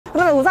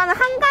그러면 우선은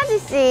한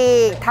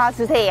가지씩 다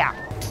주세요.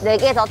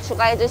 4개 더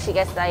추가해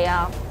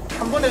주시겠어요?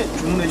 한 번에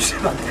주문해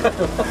주시면 안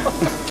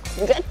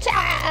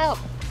될까요?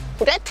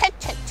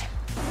 그래채채채.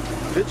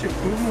 도대체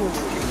굶는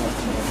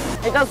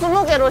일단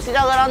 20개로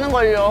시작을 하는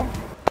걸요.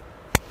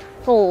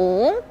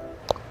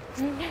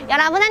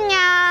 여러분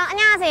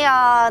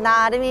안녕하세요,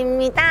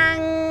 나름입니다.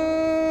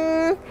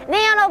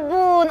 네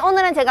여러분,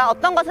 오늘은 제가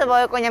어떤 것을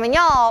먹을 거냐면요,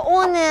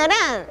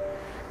 오늘은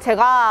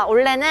제가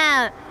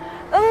원래는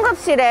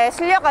응급실에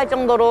실려갈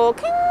정도로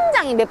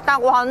굉장히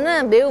맵다고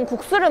하는 매운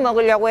국수를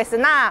먹으려고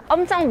했으나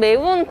엄청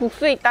매운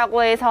국수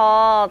있다고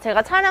해서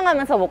제가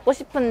촬영하면서 먹고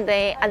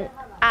싶은데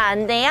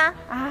안 돼요?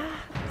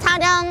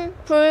 촬영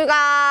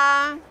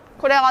불가.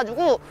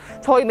 그래가지고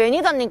저희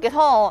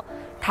매니저님께서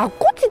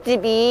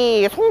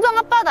닭꼬치집이 송정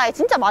앞바다에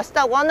진짜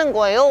맛있다고 하는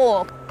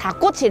거예요.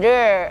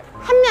 닭꼬치를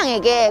한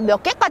명에게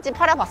몇 개까지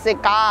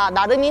팔아봤을까?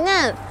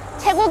 나름이는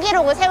최고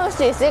기록을 세울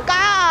수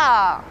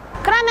있을까?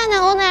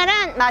 그러면은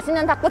오늘은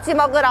맛있는 닭꼬치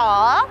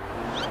먹으러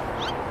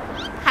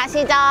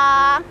가시죠.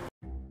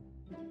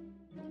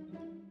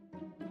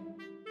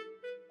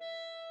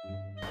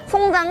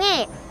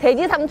 송정의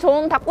돼지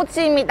삼촌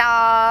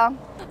닭꼬치입니다.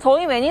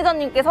 저희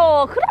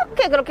매니저님께서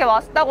그렇게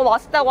맛있다고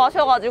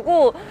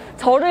하셔가지고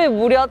저를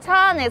무려 차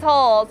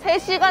안에서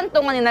 3시간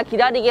동안이나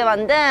기다리게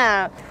만든,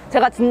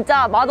 제가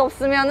진짜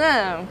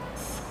맛없으면은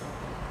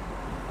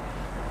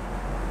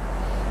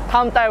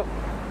다음 달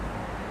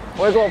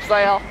월급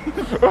없어요.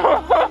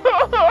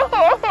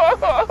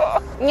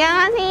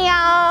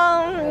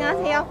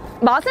 안녕하세요.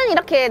 맛은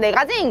이렇게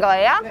 4가지인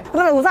거예요? 네.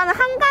 그러면 우선은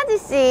한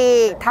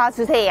가지씩 다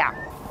주세요.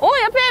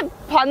 옆에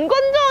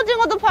반건조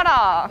오징어도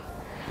팔아.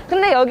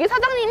 근데 여기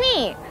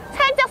사장님이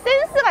살짝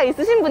센스가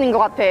있으신 분인 것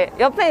같아.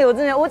 옆에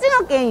요즘에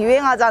오징어 게임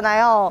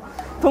유행하잖아요.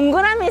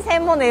 동그라미,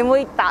 세모, 네모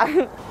있다.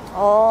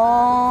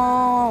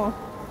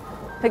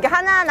 이렇게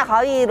하나하나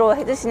가위로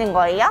해주시는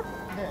거예요?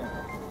 네.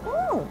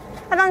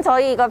 사장님,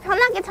 저희 이거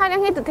편하게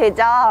촬영해도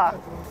되죠?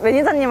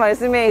 매니저님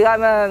말씀에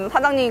의하면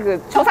사장님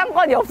그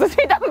초상권이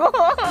없으시다고.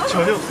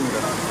 전혀 없습니다.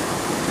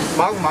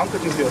 마음껏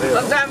주세요.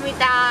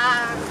 감사합니다.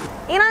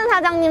 이런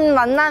사장님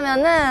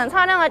만나면은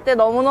촬영할 때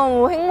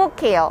너무너무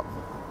행복해요.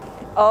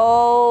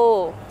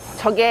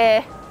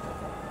 저게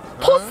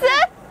토스?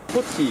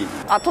 토치.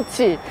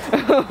 토치.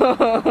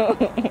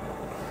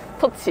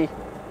 토치.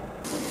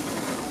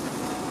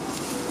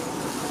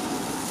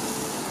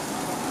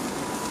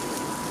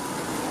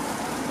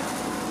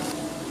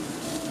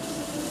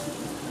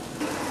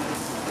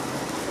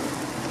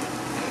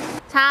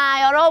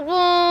 자,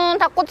 여러분,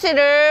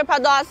 닭꼬치를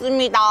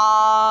받아왔습니다.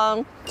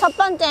 첫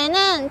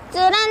번째는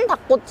쯔란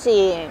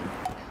닭꼬치.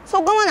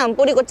 소금은 안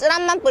뿌리고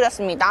쯔란만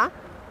뿌렸습니다.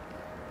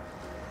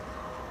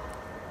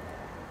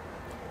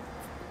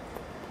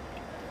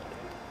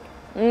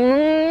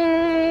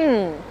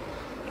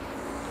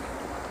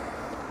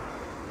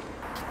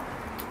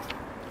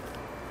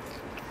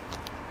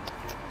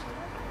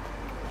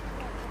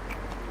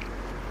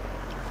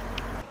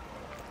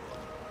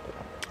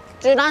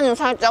 쯔란은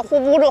살짝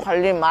호불호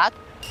갈릴 맛.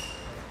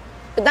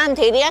 그 다음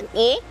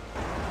데리야끼.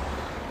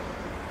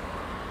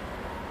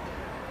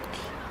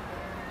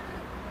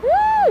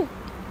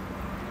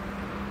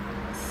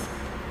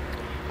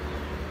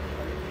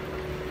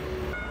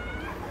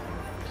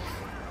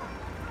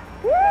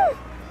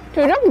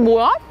 데리야끼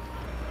뭐야?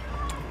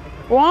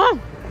 와.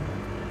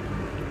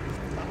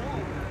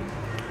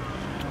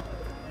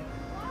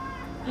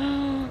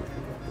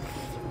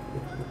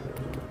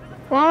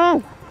 와.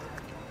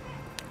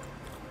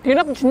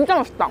 데리야끼 진짜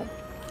맛있다.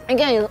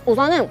 이게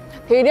우선은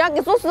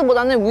데리야끼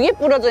소스보다는 위에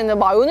뿌려져 있는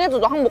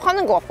마요네즈도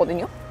항복하는 것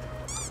같거든요.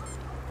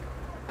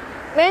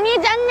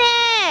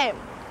 매니저님!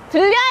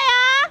 들려요?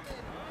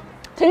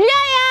 데리야끼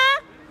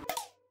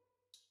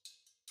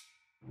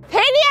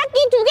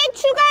 2개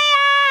추가요!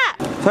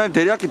 사장님,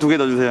 데리야끼 2개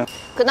더 주세요.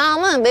 그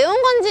다음은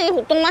매운 건지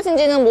보통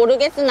맛인지는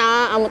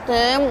모르겠으나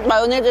아무튼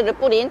마요네즈를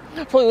뿌린,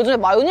 저 요즘에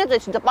마요네즈에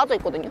진짜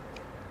빠져있거든요.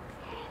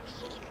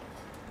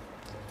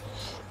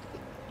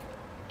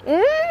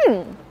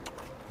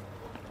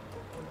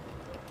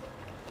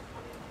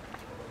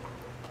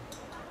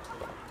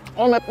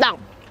 맵다.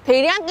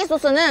 데리야끼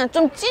소스는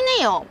좀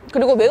진해요.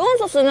 그리고 매운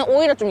소스는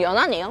오히려 좀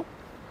연하네요.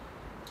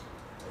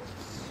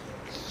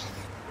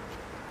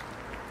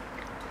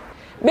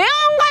 매운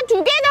거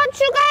 2개 더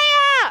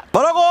추가요!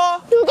 뭐라고?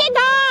 2개 더!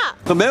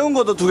 그 매운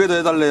것도 2개 더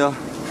해달래요.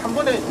 한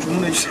번에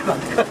주문해 주시면 안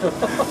될까요?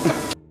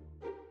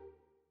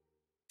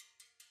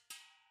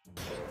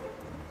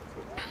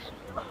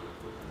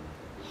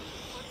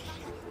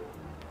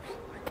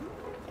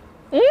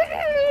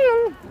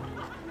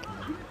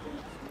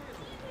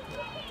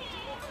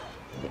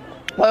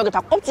 여기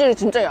닭껍질이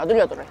진짜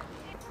야들야들해.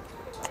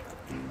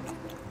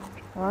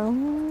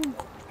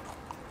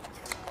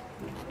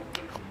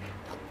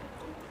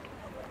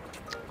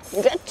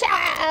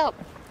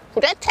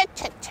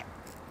 그래채채채.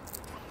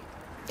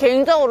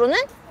 개인적으로는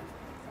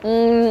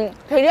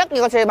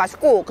데리야끼가 제일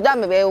맛있고, 그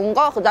다음에 매운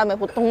거, 그 다음에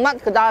보통 맛,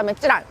 그 다음에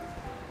찌란.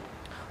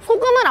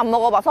 소금을 안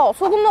먹어봐서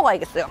소금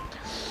먹어야겠어요.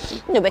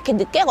 근데 왜 이렇게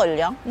늦게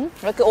걸려? 응?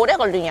 왜 이렇게 오래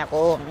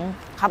걸리냐고.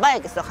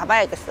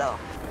 가봐야겠어.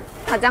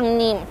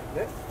 사장님.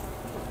 네?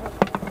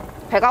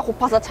 배가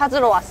고파서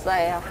찾으러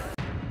왔어요.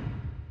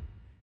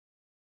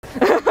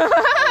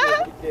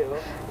 드릴게요.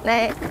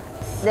 네.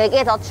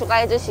 4개 더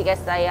추가해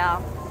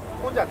주시겠어요?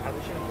 혼자 다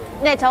드시는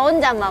거예요? 네, 저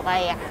혼자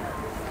먹어요.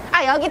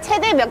 아, 여기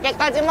최대 몇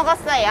개까지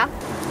먹었어요?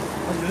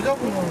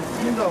 여자분은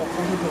혼자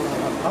거기서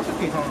한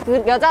 5개 이상.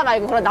 그 여자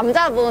말고 그런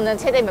남자분은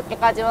최대 몇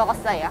개까지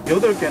먹었어요?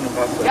 8개는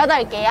갔어요.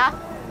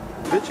 8개요?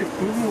 며칠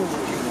굶으신 것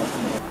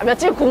같은데. 아,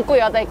 며칠 굶고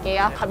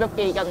 8개요?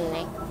 가볍게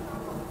이겼네.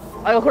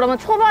 아, 이거 그러면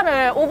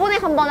초벌을 오븐에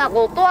한 번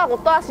하고 또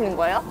하시는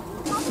거예요?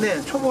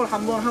 네, 초벌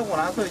한 번 하고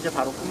나서 이제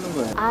바로 굽는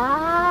거예요.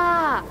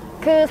 아,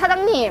 그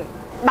사장님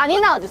많이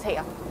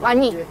넣어주세요.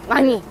 많이.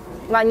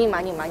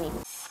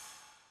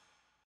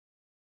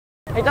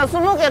 일단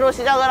 20개로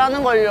시작을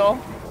하는 걸요.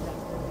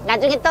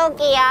 나중에 또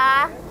올게요.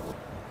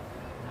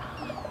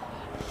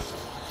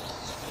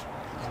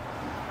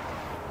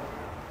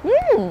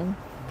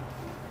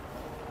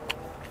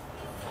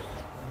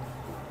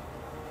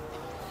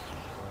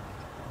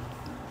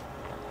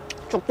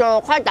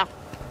 촉촉하다.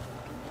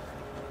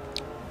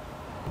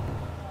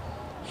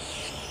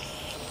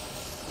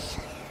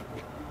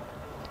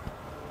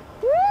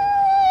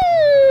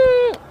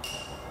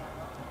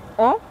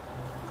 어?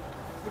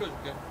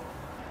 뿌려줄게.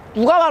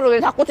 누가 바로 이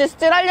닭꼬치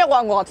스틸 하려고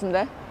한 것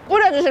같은데?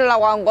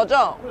 뿌려주시려고 한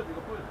거죠?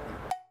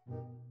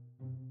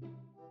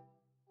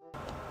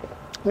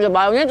 이제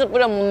마요네즈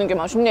뿌려 먹는 게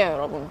맛있네요,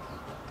 여러분.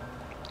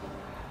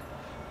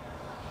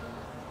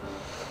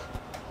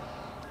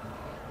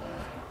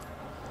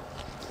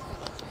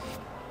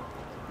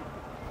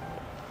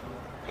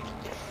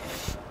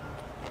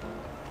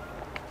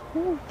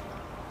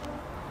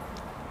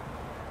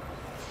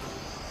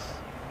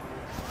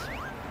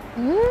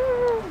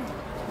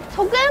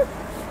 소금?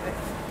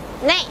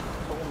 네.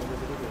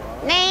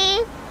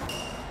 네.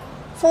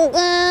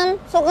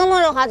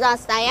 소금으로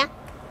가져왔어요?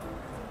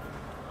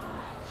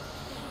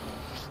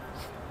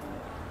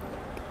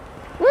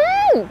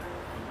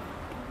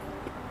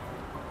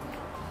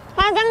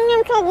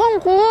 사장님, 소금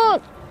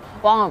굿!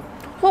 와,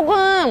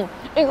 소금,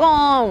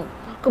 이거,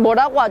 그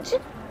뭐라고 하지?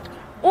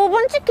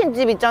 오븐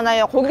치킨집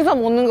있잖아요. 거기서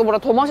먹는 것보다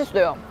더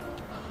맛있어요.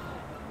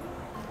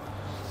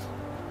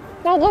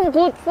 소금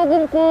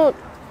굿.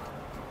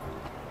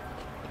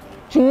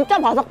 진짜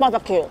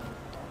바삭바삭해요.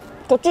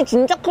 겉이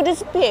진짜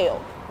크리스피해요.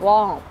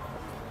 와.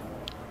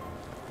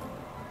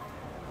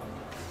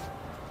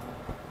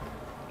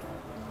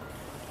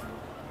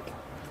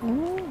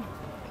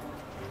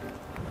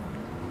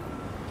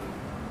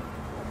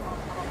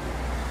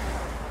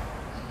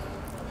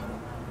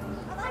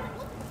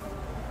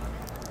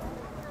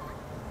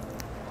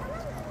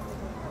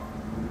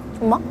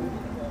 엄마?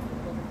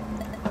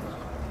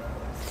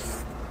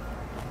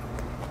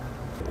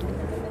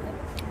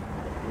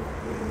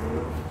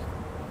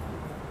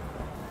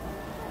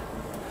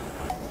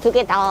 두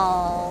개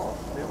더.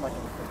 매운맛이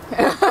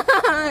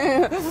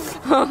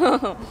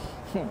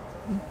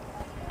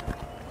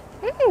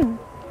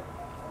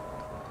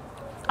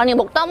아니,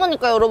 먹다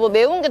보니까 여러분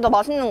매운 게 더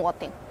맛있는 것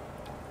같아.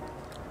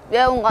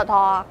 매운 거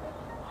더.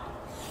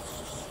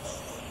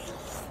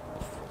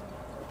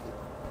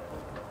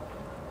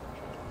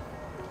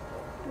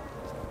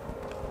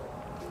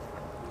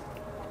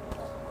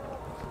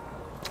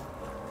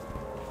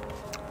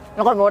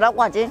 이걸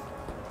뭐라고 하지?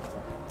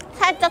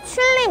 살짝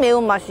칠리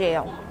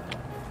매운맛이에요.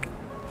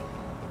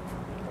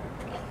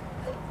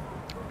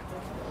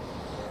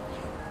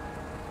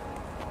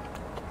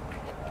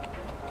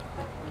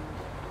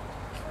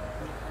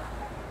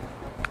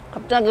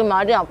 갑자기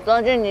말이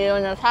없어진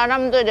이유는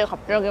사람들이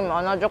갑자기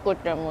많아졌기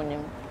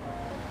때문임.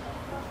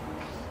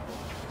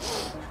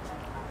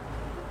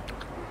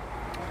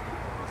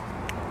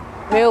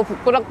 매우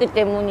부끄럽기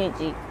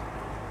때문이지.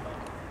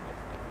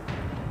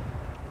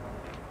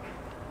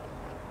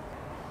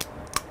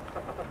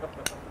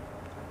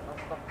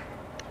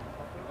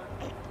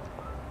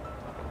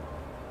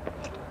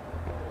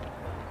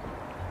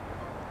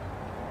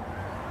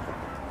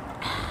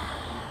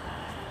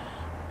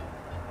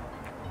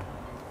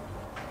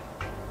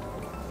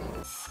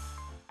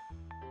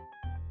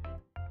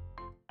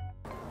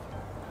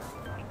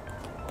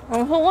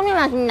 소금이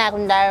맛있네,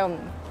 근데.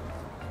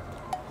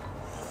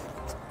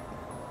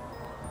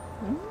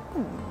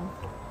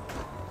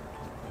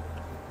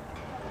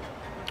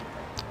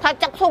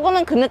 살짝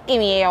소금은 그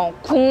느낌이에요.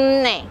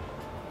 굽네.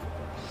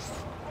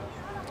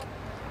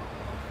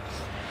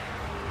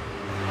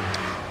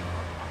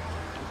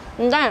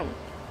 근데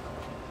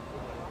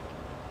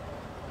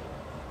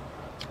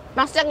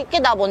맛살이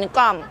끼다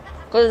보니까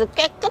그래도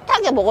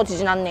깨끗하게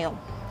먹어지진 않네요.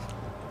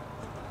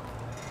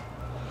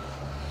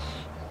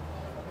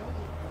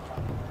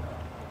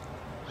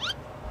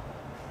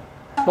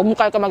 너무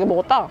깔끔하게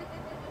먹었다.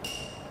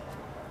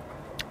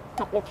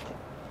 닭꼬치.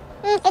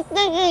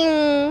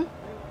 껍데기.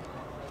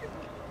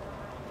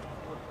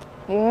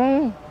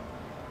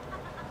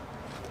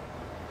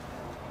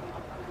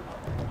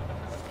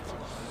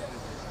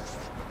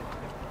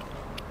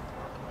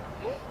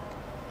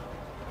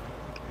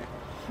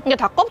 이게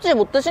닭껍질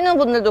못 드시는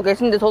분들도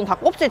계신데 저는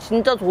닭껍질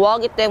진짜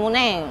좋아하기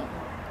때문에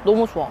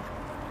너무 좋아.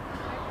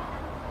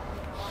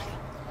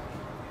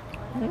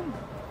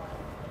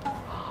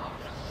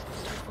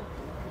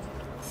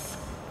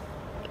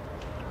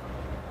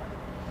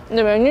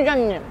 근데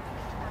매니저님,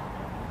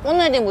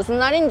 오늘이 무슨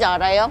날인지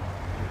알아요?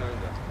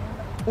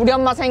 우리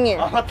엄마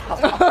생일. 아, 맞다.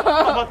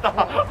 아,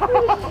 맞다.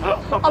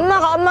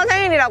 엄마가 엄마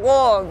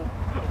생일이라고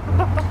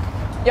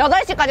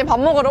 8시까지 밥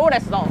먹으러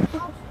오랬어.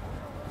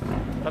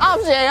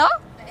 9시에요?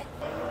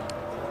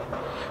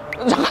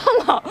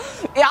 잠깐만.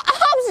 야,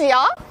 9시야?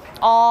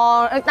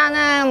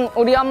 일단은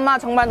우리 엄마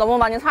정말 너무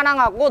많이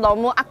사랑하고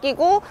너무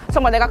아끼고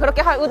정말 내가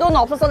그렇게 할 의도는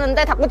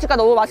없었었는데 닭꼬치가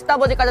너무 맛있다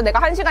보니까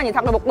내가 1시간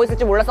이상을 먹고 있을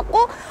줄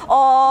몰랐었고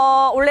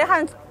원래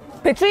한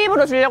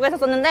배추잎으로 주려고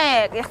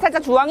했었는데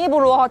살짝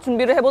주황잎으로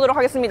준비를 해보도록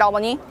하겠습니다.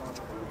 어머니.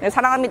 네,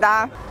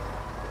 사랑합니다.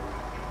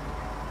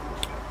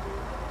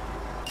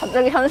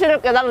 갑자기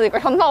현실을 깨달으니까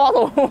현타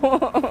와서.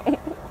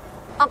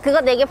 그거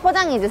 4개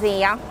포장해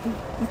주세요.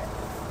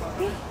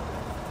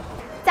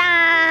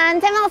 짠!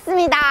 잘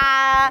먹었습니다.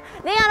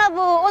 네, 여러분.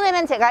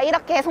 오늘은 제가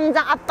이렇게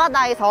송정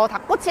앞바다에서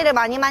닭꼬치를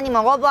많이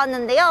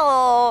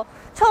먹어보았는데요.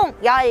 총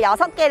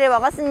 16개를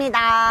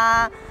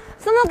먹었습니다.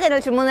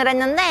 20개를 주문을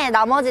했는데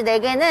나머지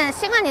 4개는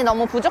시간이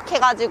너무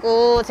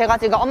부족해가지고 제가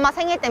지금 엄마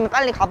생일 때문에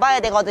빨리 가봐야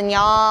되거든요.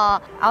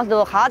 아무튼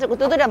뭐 가가지고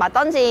두드려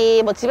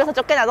맞던지 뭐 집에서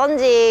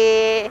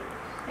쫓겨나던지.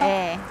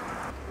 예.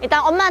 일단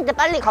엄마한테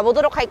빨리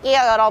가보도록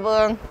할게요,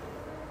 여러분.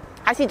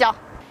 아시죠?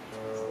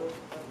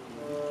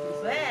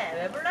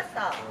 왜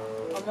불렀어?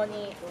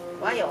 어머니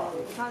와요.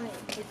 일단은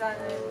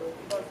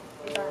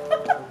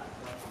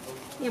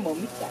이게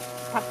뭡니까?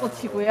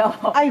 닭꼬치고요.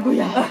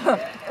 아이고야.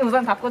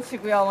 우선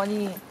닭꼬치고요,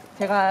 어머니.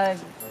 제가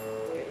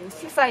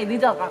식사에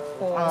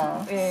늦어갖고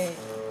예.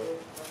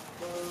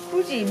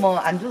 굳이 뭐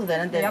안 줘도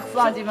되는데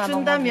약속하지만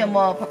준다면 어머니.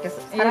 뭐 밖에서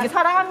여기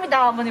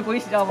사랑합니다, 어머니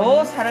보이시죠, 어머니?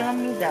 오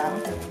사랑합니다.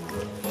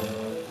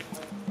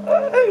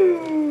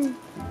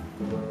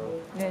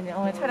 네네,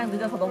 어머니 촬영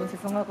늦어서 너무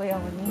죄송하고요,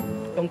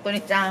 어머니.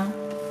 용돈이 짱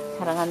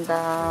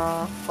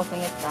사랑한다.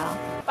 고생했다.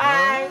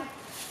 빠이.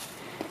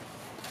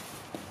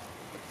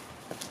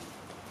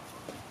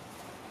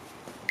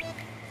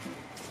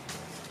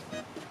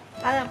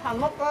 나는 밥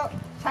먹고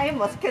샤인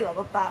머스켓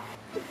얻었다.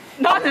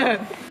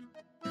 나는